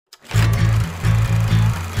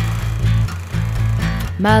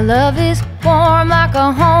My love is warm like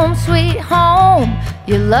a home sweet home.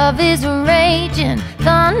 Your love is a raging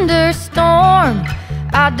thunderstorm.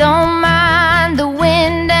 I don't mind the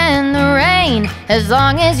wind and the rain, as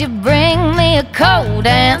long as you bring me a coat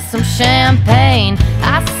and some champagne.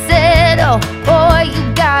 I said, oh boy,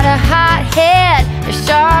 you got a hot head, a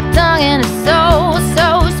sharp tongue and it's so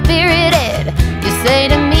spirited. You say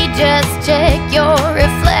to me, just check your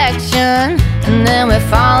reflection, and then we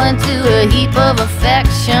fall into a heap of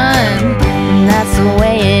affection. And that's the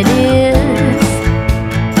way it is.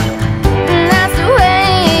 And that's the way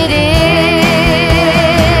it is.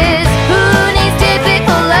 Who needs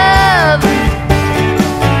typical love?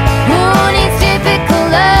 Who needs typical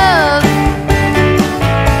love?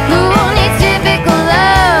 Who needs typical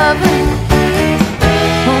love?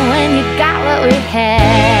 When you got what we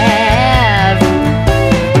have.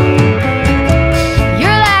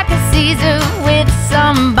 You're like a Caesar with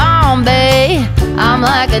some Bombay. I'm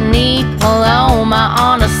like a neat Paloma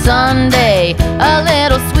on a Sunday. A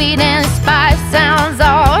little sweet and spice sounds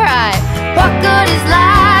alright. What good is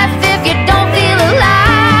life if you don't feel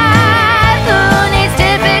alive? Who needs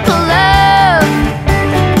typical love?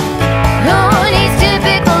 Who needs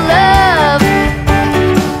typical love?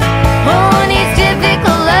 Who needs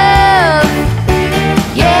typical love?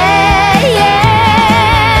 Yeah,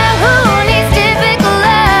 yeah. Who needs typical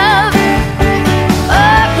love?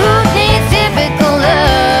 Oh, who needs typical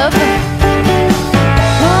love?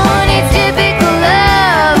 Who needs typical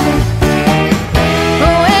love?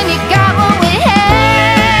 When you got what we have.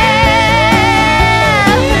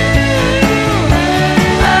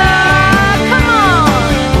 Oh, come on.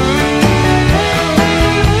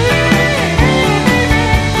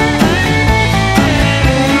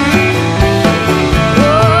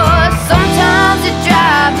 Oh, sometimes it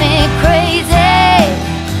drives me crazy.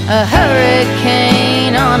 A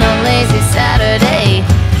hurricane on a lazy Saturday.